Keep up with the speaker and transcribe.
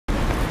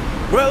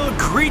Well,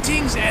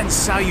 greetings and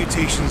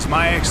salutations,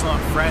 my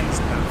excellent friends,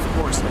 and of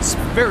course, a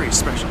very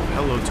special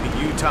hello to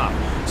you, Tom.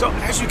 So,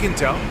 as you can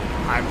tell,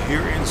 I'm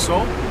here in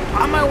Seoul,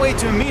 on my way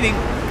to a meeting,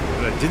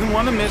 but I didn't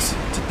want to miss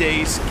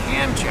today's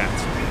KAM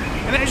Chats.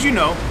 And as you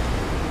know,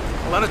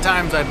 a lot of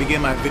times I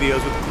begin my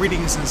videos with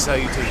greetings and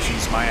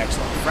salutations, my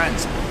excellent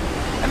friends.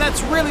 And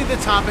that's really the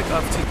topic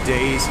of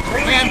today's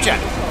KAM Chat.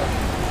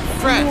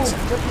 Friends,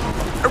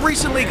 I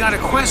recently got a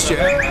question,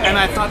 and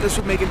I thought this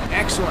would make an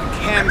excellent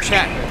KAM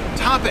Chat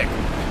topic.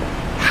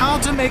 How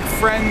to make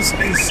friends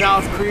in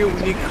South Korea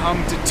when you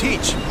come to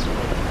teach.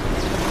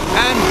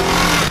 And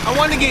I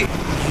want to get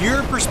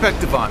your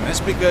perspective on this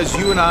because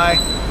you and I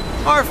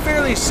are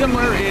fairly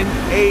similar in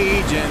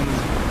age and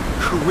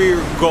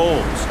career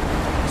goals.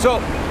 So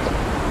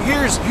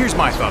here's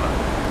my thought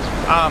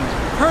on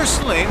it.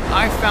 Personally,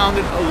 I found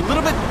it a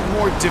little bit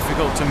more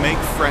difficult to make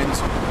friends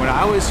when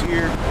I was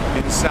here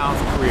in South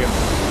Korea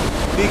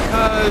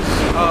because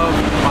of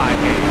my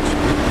age.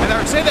 And I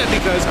would say that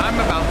because I'm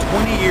about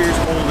 20 years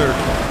older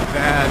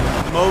than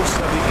most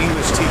of the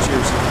English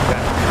teachers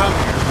that come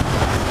here.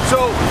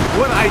 So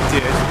what I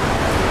did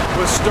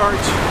was start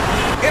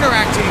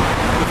interacting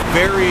with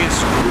various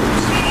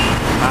groups.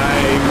 I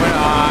went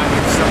on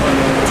some of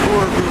the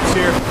tour groups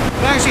here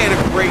and actually had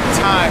a great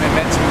time and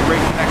met some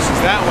great connections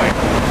that way.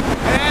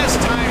 And as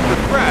time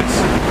progressed,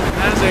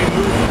 and as I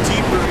moved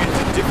deeper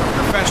into different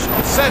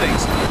professional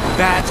settings,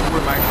 that's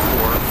where my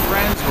core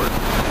friends were.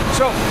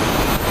 So,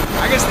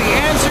 I guess the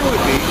answer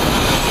would be,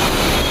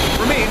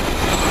 for me,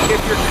 if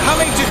you're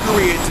coming to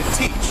Korea to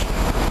teach,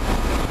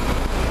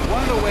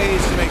 one of the ways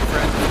to make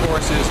friends, of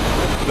course, is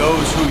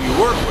those who you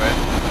work with,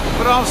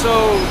 but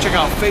also check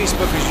out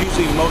Facebook, because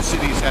usually most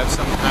cities have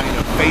some kind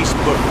of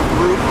Facebook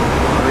group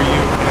where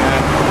you can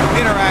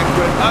interact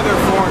with other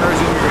foreigners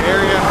in your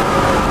area,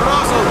 but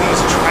also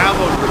these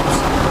travel groups.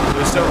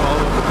 There's several all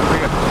over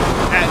Korea,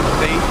 and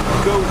they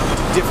go to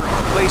different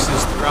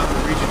places throughout the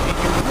region, and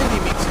you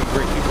really meet some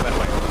great people that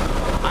way.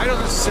 I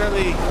don't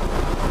necessarily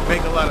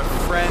make a lot of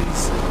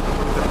friends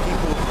with the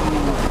people who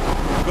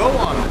go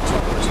on the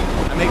tours.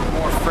 I make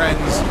more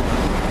friends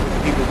with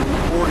the people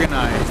who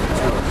organize the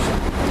tours.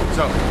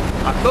 So,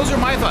 those are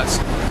my thoughts.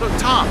 So,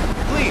 Tom,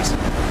 please,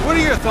 what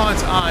are your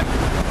thoughts on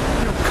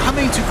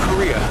coming to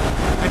Korea,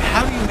 and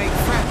how do you make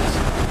friends?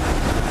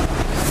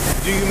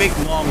 Do you make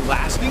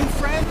long-lasting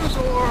friends,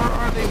 or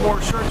are they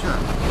more short-term?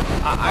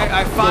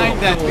 I find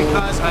that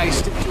because I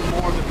stick to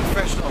more of the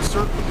professional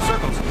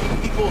circles,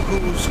 people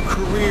whose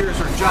careers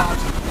or jobs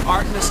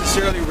aren't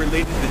necessarily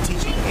related to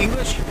teaching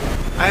English,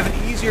 I have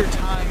an easier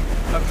time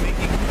of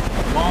making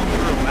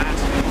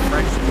longer-lasting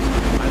friendships.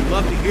 I'd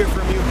love to hear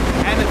from you,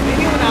 and if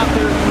anyone out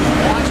there who's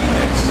watching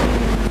this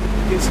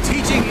is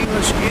teaching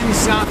English in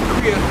South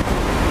Korea,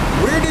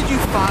 where did you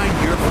find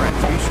your friends?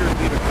 Be sure to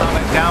leave a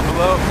comment down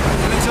below.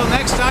 And until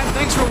next time,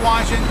 thanks for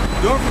watching.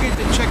 Don't forget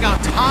to check out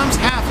Tom's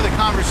half of the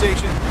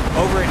conversation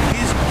over at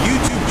his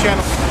YouTube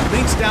channel.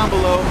 Links down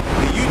below.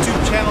 The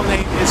YouTube channel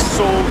name is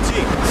Seoul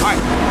T.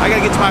 Alright, I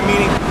gotta get to my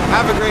meeting.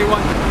 Have a great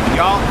one.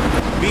 Y'all,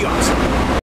 be awesome.